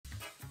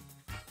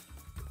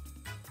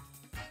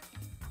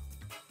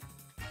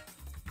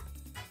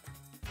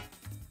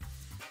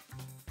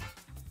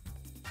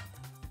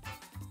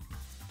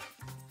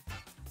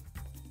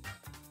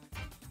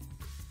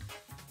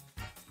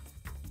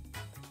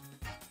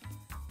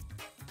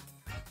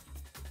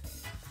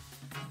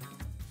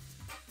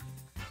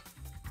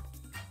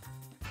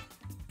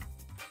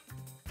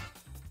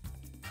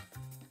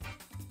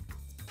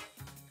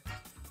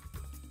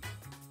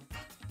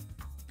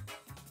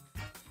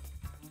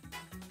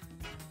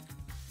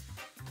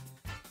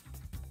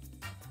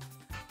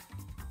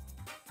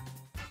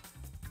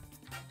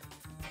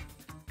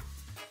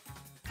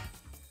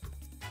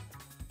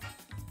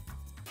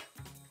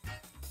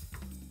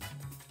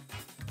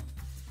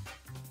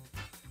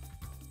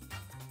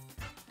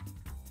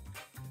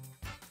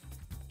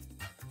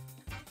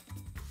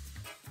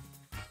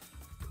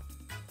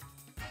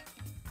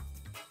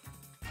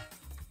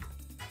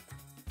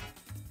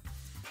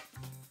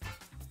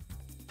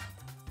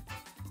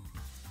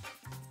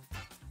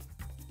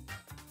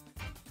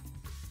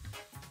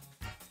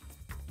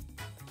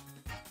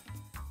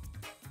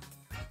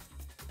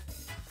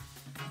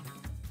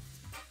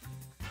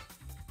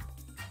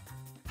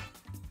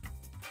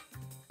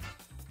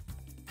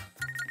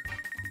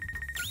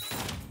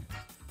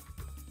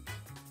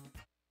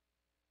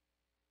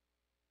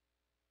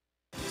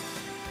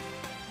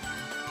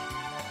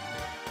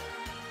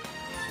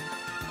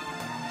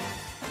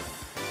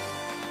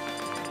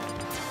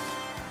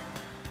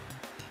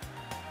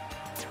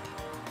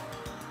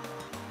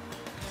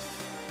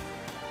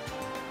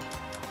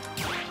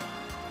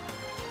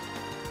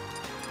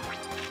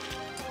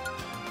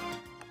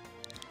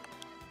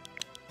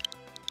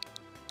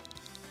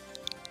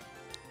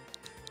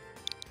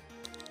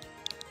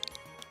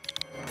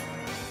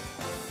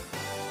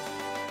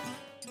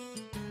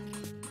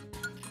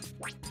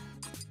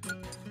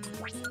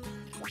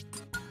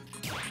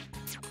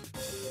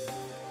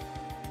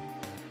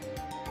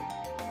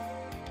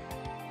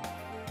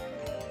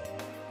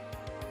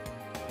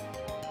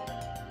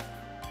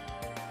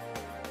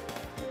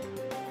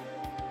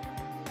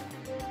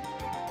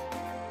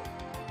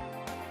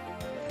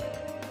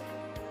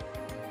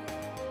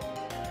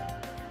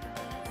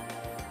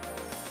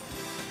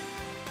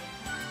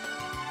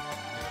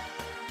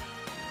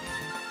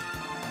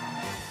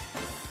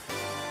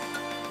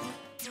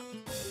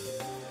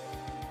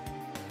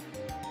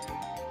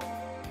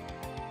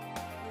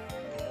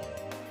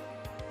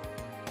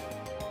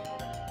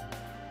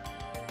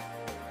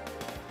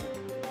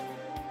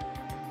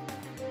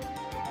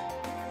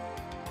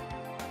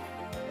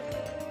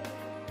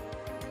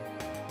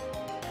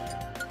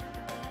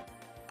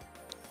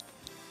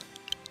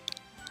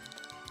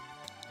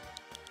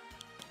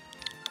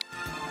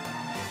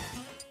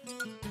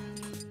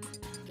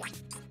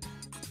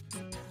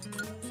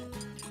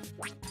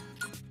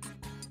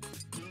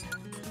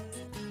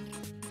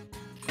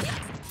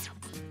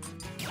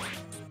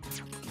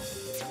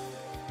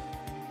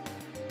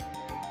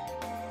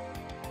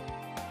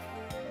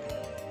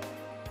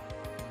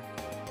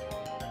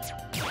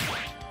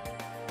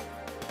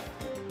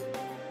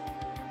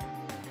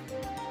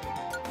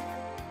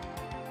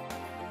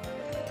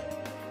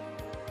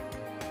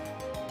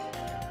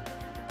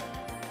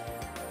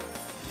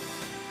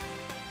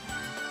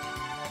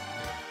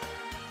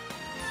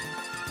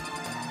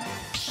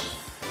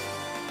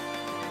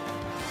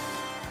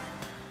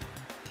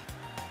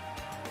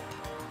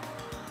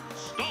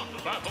Start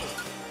the battle.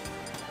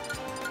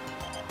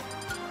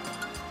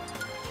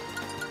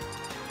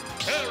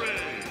 Terry.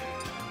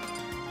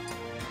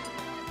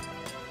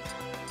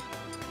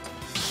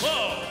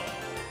 Whoa.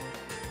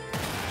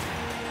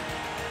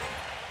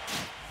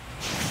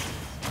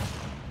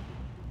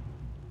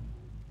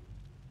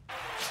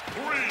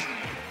 3,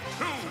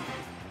 2,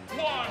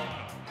 1,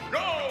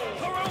 go!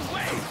 Thorough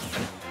wave!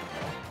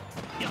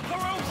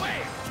 Thorough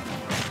wave!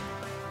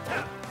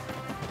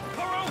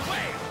 Thorough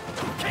wave!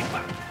 Kick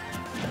back!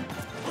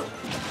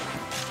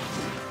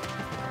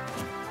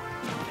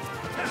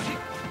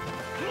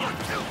 Block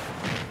two!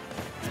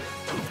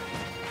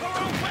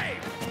 Thorough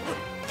wave!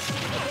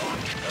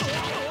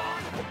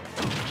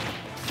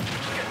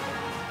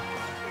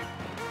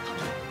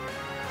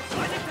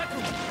 Sliding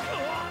tattoo!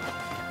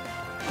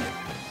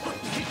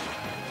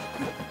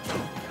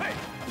 Hey!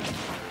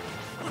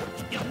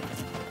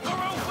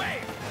 Thorough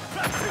wave!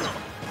 Block two!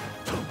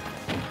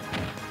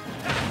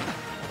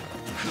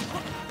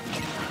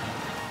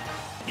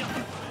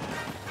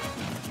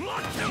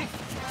 Block two!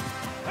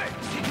 Hey!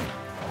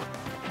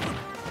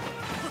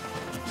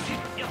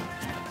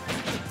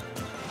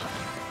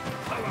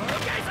 Power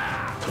geyser!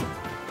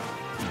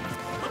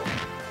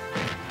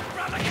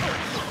 Brother kill!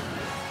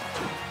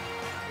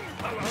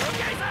 Power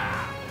geyser!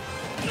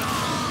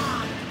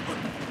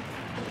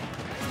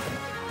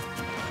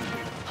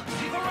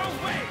 Thorough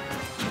wave!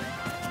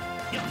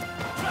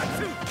 Block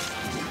two!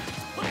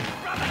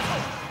 Brother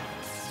kill!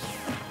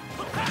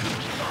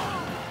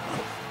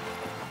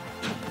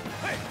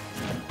 Hey!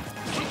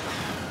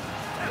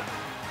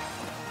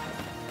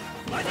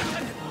 Light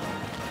attendant!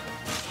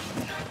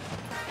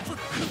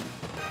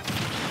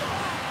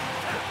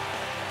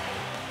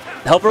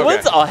 Helper Okay.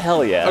 wins? Oh,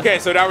 hell yeah. Okay,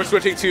 so now we're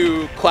switching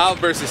to Cloud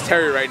versus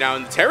Terry right now,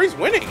 and Terry's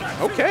winning.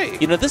 Okay.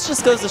 You know, this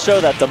just goes to show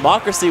that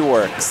democracy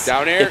works.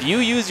 Down air. If you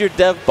use your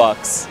dev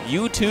bucks,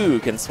 you too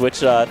can switch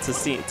to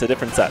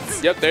different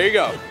sets. Yep, there you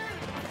go.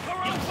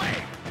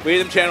 We need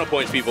them channel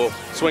points, people.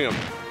 Swing them.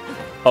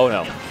 Oh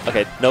no.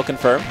 Okay, no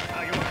confirm.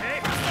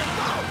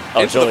 Oh,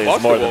 Into the Xioli is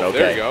Buster more than Wolf. okay.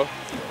 There you go.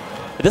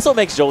 This will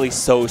make Xioli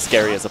so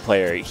scary as a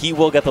player. He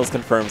will get those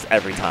confirms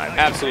every time.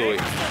 Absolutely.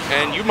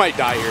 And you might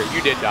die here.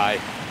 You did die.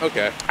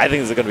 Okay. I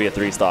think this is going to be a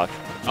 3-stock.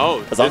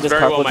 Oh, As long this as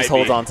very Karflo well just might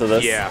holds be. on to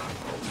this. Yeah.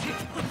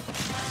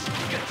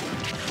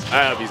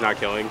 I hope he's not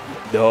killing.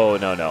 No,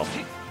 no, no.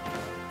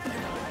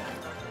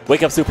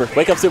 Wake up, super.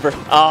 Wake up, super.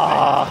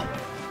 Ah.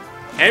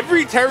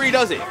 Every Terry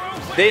does it.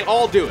 They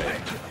all do it.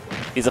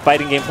 He's a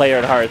fighting game player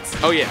at heart.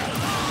 Oh, yeah.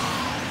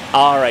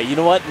 All right, you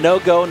know what? No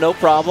go, no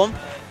problem.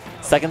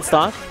 Second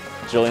stock.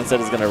 Julian said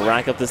is going to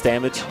rack up this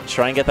damage,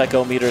 try and get that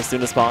go meter as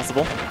soon as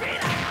possible.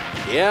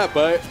 Yeah,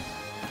 but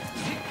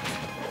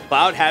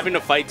Cloud having to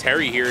fight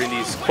Terry here in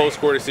these close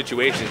quarter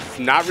situations,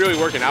 not really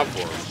working out for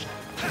him.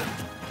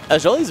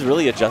 Xioli's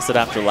really adjusted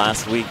after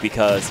last week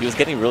because he was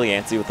getting really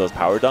antsy with those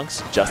power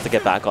dunks just to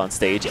get back on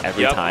stage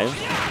every time.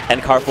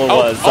 And Karflo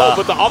was...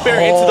 but the up air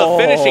into the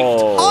finishing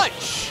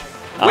touch.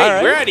 Wait,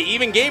 right. we're at an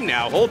even game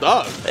now. Hold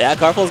up. Yeah,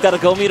 Karflo's got a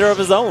go meter of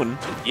his own.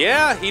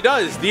 Yeah, he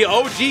does. The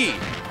OG.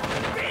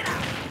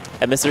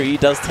 And Mr. E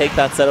does take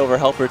that set over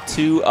Helper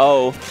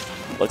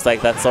 2-0. Looks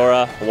like that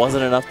Sora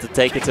wasn't enough to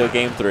take it to a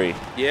game 3.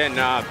 Yeah,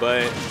 nah,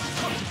 but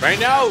right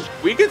now,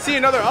 we could see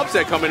another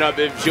upset coming up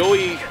if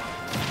Xioli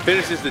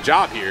finishes the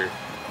job here.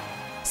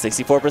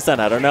 64%,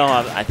 I don't know.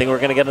 I think we're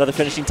going to get another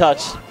finishing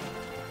touch.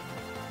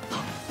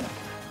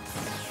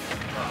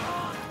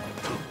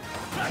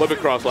 Flip it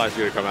cross slash is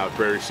going to come out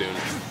very soon.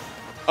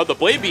 Oh, the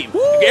blade beam.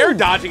 Air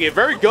dodging it.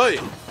 Very good.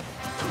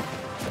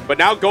 But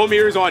now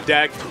Gomir's on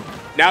deck.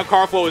 Now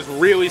Karflo is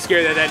really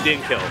scared that that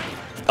didn't kill.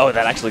 Oh,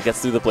 that actually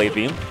gets through the blade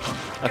beam.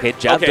 Okay,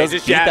 jab Okay, does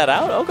just beat jab. that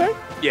out. Okay.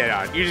 Yeah,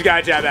 nah, you just got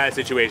to jab out of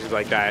situations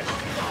like that.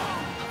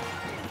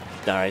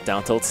 All right,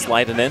 down tilt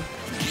sliding in.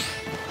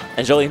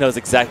 And Xioli knows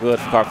exactly what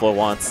Karflo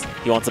wants.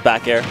 He wants a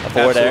back air, a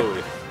forward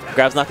Absolutely. air.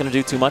 Grab's not going to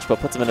do too much, but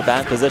puts him in a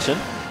bad position.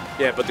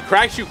 Yeah, but the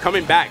crack shoot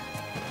coming back.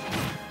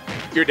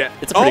 You're dead.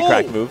 It's a pretty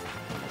crack move.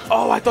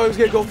 Oh, I thought he was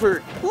going to go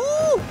for...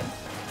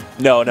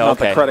 No, Not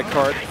okay. the credit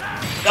card.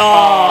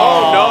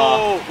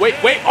 Oh, no. Wait.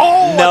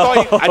 Oh,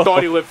 No. I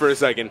thought he lived for a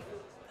second.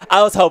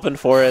 I was hoping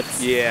for it.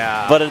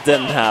 Yeah. But it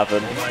didn't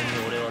happen.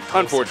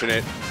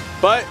 Unfortunate.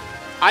 But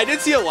I did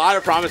see a lot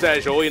of promise out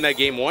of Xioli in that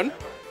game 1.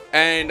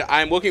 And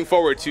I'm looking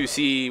forward to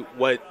see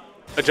what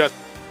adjust.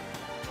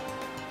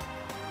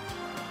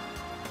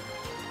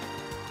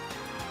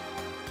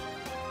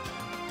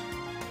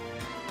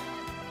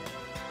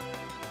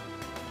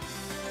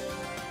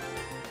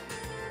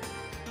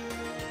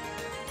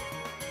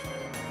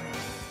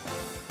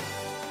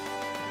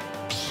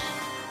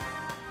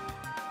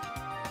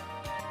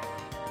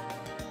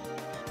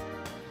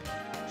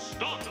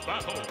 Start the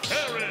battle.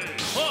 Terry.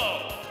 Whoa.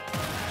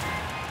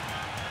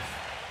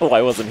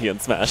 Why wasn't he in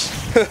Smash?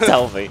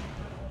 Tell me.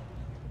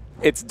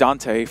 It's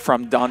Dante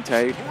from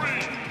Dante.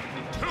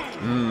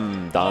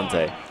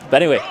 Dante.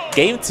 But anyway,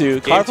 game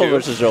 2, Karflo 2.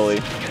 versus Xioli.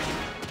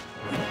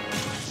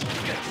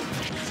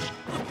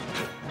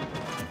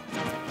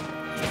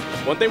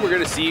 One thing we're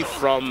going to see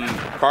from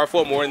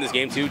Karflo more in this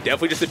game, too,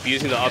 definitely just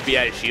abusing the up B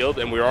at his shield,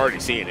 and we're already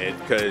seeing it,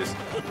 because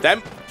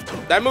that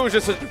move is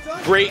just a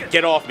great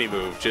get-off-me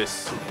move.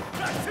 Just...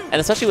 And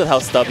especially with how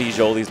stubby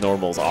Xioli's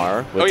normals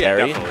are with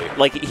Terry. Definitely.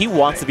 Like, he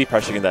wants to be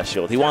pressuring that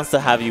shield. He wants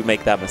to have you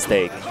make that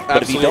mistake.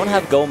 But if you don't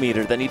have Go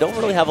Meter, then you don't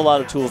really have a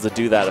lot of tools to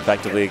do that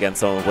effectively against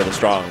someone with a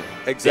strong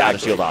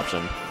out-of-shield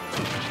option.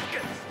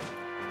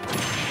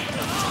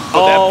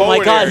 Oh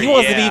my god, he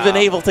wasn't even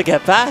able to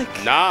get back.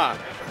 Nah,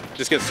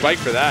 just get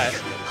spiked for that.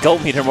 Go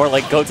Meter, more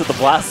like go to the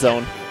blast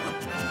zone.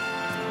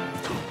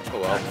 Oh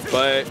well,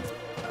 but...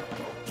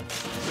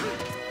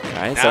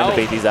 Alright, starting to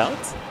bait these out.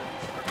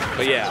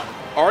 But yeah,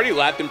 already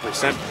lapped in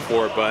percent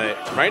before, but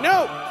right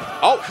now...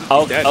 Oh,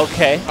 he's dead.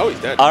 Okay. Oh, he's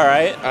dead.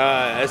 Alright.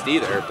 SD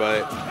there,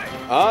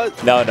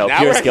 but... No,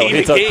 pure skill.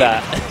 He took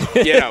that.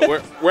 Yeah, no,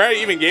 we're at an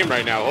even game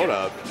right now. Hold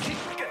up.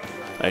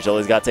 Alright,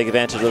 Xioli's got to take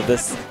advantage of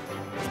this.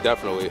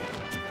 Definitely.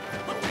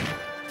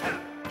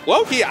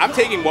 Low-key, I'm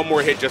taking one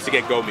more hit just to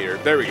get Go Meter.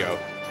 There we go.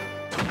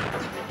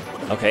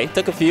 Okay,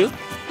 took a few.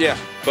 Yeah,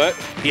 but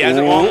he has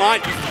it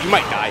online. You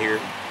might die here.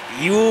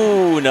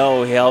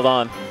 No, he held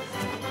on.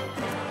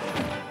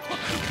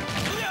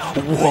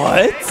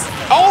 What?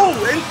 Oh!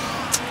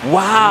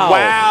 Wow.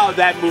 Wow,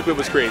 that movement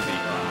was crazy.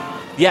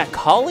 Yeah,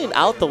 calling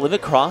out the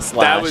limit cross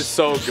slash. That was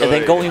so good. And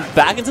then going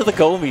back into the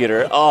Go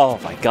Meter. Oh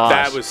my gosh.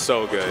 That was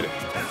so good.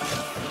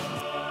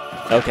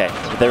 Okay,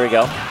 there we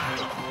go.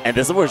 And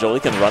this is where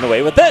Xioli can run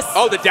away with this.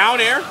 Oh, the down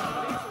air?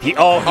 He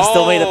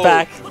still made it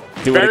back.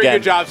 Do it again. Very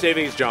good job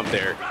saving his jump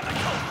there.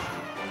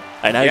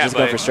 And now he's just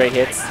going for straight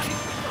hits.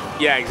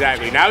 Yeah,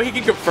 exactly. Now he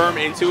can confirm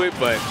into it,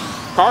 but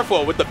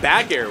Karflo with the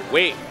back air.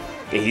 Wait.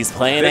 He's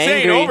playing angry.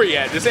 This ain't over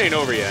yet. This ain't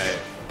over yet.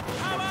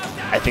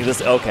 I think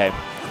this... Okay.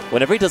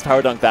 Whenever he does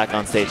power dunk back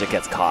on stage, it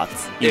gets caught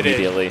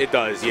immediately. It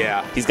does,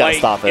 yeah. He's got to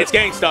stop it. It's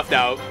getting stuffed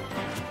out.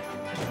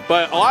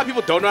 But a lot of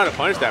people don't know how to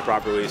punish that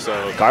properly,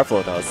 so...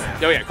 Karflo does.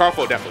 Oh, yeah,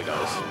 Karflo definitely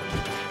does.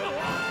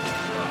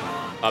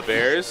 Up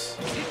airs.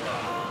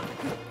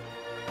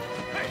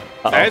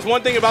 That is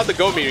one thing about the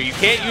Go Meter. You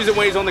can't use it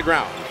when he's on the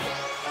ground.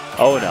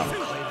 Oh, no.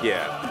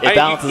 Yeah. It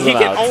balances him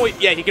out.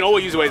 He can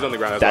only use it when he's on the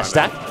ground. Dash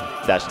attack?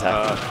 Dash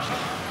attack.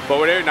 But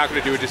we're not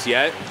going to do it just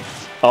yet.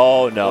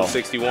 Oh, no.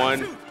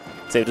 61.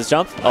 Saved his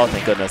jump? Oh,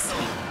 thank goodness.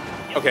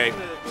 Okay.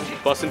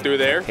 Busting through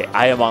there. Okay,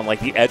 I am on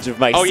like the edge of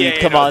my seat.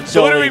 Come on,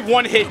 so Xioli. literally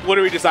one hit,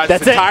 literally decides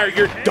That's to tire.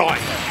 You're done.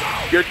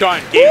 You're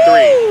done. Game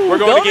 3. We're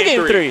going to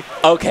game 3.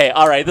 Okay,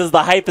 all right. This is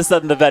the hypest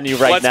set in the venue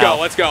right now.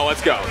 Let's go.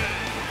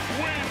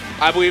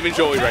 I believe in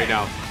Xioli right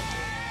now.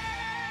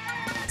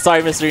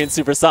 Sorry, Mystery and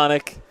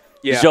Supersonic.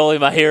 Yeah. Xioli,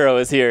 my hero,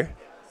 is here.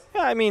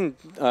 Yeah, I mean,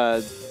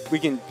 we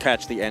can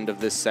catch the end of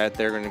this set.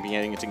 They're going to be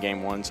getting into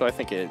game 1, so I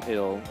think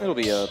it'll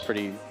be a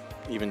pretty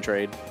even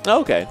trade.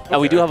 Okay. And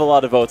we do have a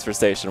lot of votes for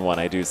Station 1,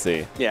 I do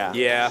see. Yeah.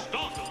 Yeah.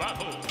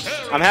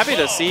 I'm happy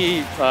to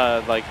see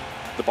like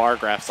the bar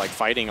graphs like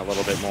fighting a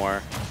little bit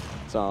more.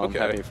 So I'm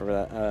happy for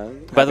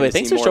that. By the way,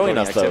 thanks for showing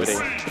us those.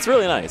 It's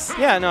really nice.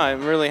 Yeah, no,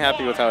 I'm really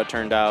happy with how it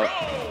turned out.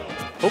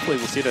 Hopefully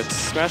we'll see that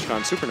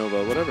SmashCon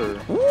Supernova, whatever.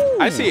 Ooh.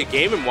 I see a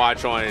Game &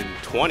 Watch on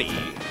 20.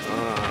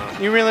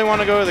 You really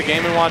want to go to the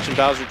Game & Watch and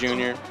Bowser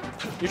Jr.?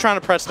 You're trying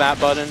to press that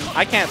button.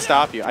 I can't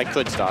stop you. I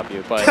could stop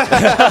you, but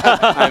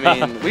I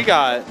mean, we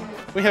have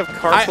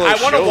Karflo.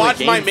 I want to watch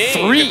game my main.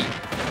 3.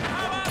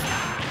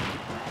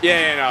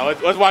 Yeah,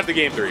 let's watch the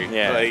game 3.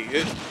 Yeah.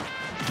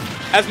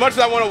 As much as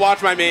I want to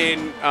watch my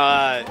main.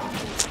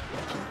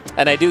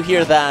 And I do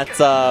hear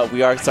that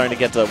we are starting to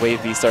get to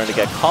Wave B starting to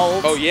get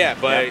called. Oh yeah,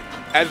 but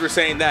as we're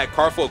saying that,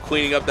 Karflo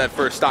cleaning up that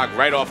first stock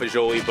right off of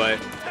Xioli, but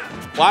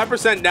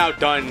 5% now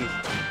done.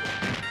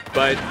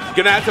 But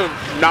gonna have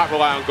to not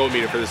rely on Go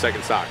Meter for the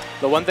second stock.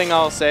 The one thing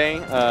I'll say,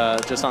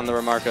 just on the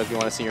remark of if you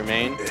want to see your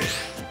main,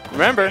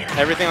 remember,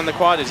 everything on the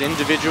quad is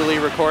individually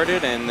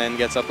recorded and then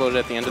gets uploaded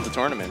at the end of the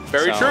tournament.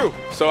 Very true.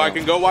 So I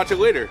can go watch it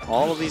later.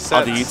 All of these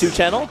sets. On the YouTube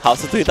channel,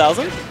 House of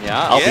 3000?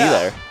 Yeah. I'll be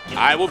there.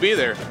 I will be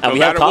there. And we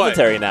have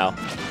commentary now.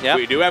 Yep.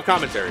 We do have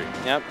commentary.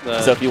 Yep.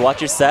 So if you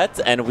watch your set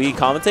and we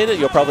commentate it,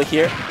 you'll probably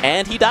hear,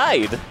 and he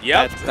died.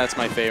 Yep. That's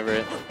my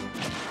favorite.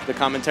 The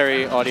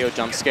commentary audio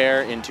jump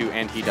scare into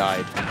and he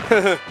died.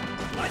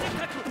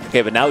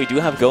 Okay, but now we do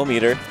have Go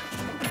Meter.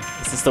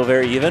 This is still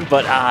very even,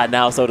 but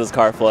now so does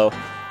Karflo.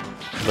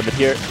 Limit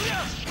here.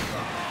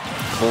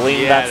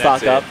 Clean that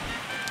stock up.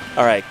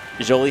 All right,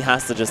 Xioli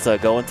has to just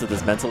go into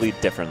this mentally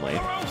differently.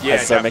 Yeah,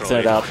 start mixing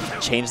it up,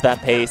 change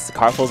that pace.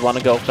 Karflo's want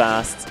to go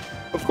fast.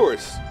 Of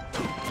course.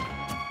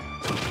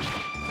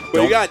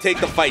 But you got to take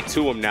the fight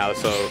to him now,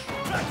 so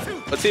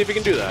let's see if he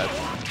can do that.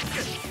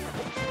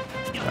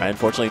 All right,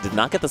 unfortunately, did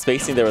not get the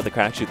spacing there with the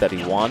crack shoot that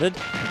he wanted.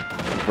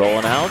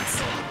 Rolling out,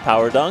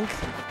 power dunk.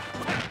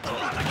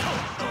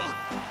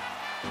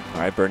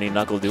 All right, Burning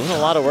Knuckle doing a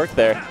lot of work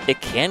there.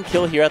 It can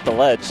kill here at the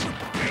ledge.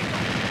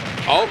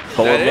 Oh,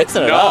 but we're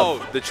mixing it up.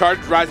 No, the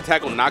charged rising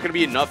tackle not going to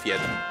be enough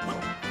yet.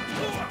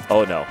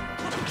 Oh, no.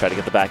 Try to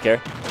get the back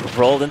air.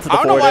 Rolled into the I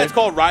don't know border. why it's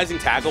called rising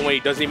tackle when he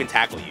doesn't even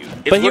tackle you.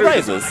 But he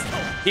rises.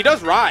 He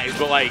does rise,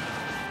 but like,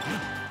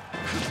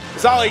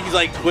 it's not like he's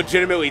like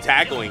legitimately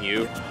tackling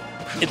you.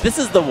 This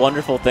is the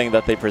wonderful thing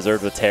that they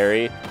preserved with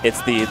Terry.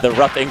 It's the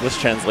rough English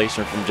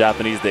translation from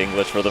Japanese to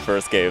English for the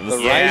first games. The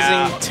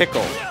Rising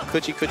Tickle.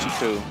 Kuchi Kuchi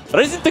Ku.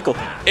 Rising Tickle.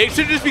 It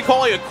should just be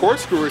calling a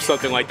corkscrew or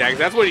something like that, because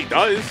that's what he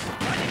does.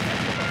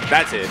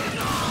 That's it.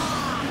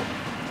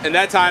 And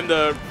that time,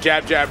 the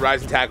jab, jab,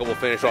 rising tackle will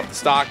finish off the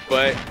stock,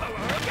 but...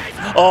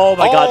 Oh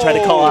my god, trying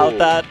to call out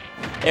that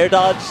air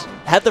dodge.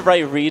 Had the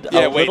right read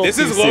Yeah, a wait, little this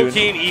too is soon.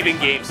 low-key an even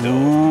game still.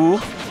 Ooh.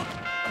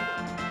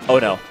 Oh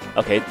no.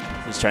 Okay,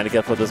 he's trying to get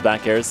up with those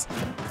back airs.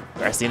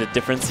 We're seeing a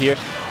difference here.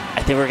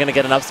 I think we're going to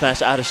get an up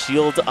smash out of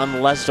shield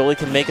unless Xioli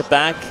can make it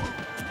back.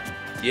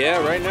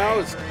 Yeah, right now,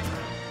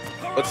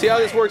 let's see how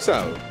this works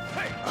out.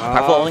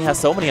 Karflo only has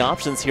so many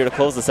options here to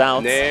close this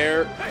out.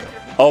 There.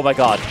 Oh my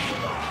god.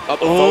 Up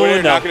the Oh, forward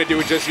air, no. not going to do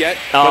it just yet,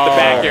 but the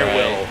back air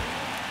Alright. will.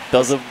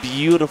 Those are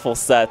beautiful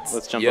sets.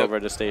 Let's jump Yep. over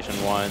to station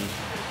 1.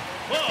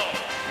 Win.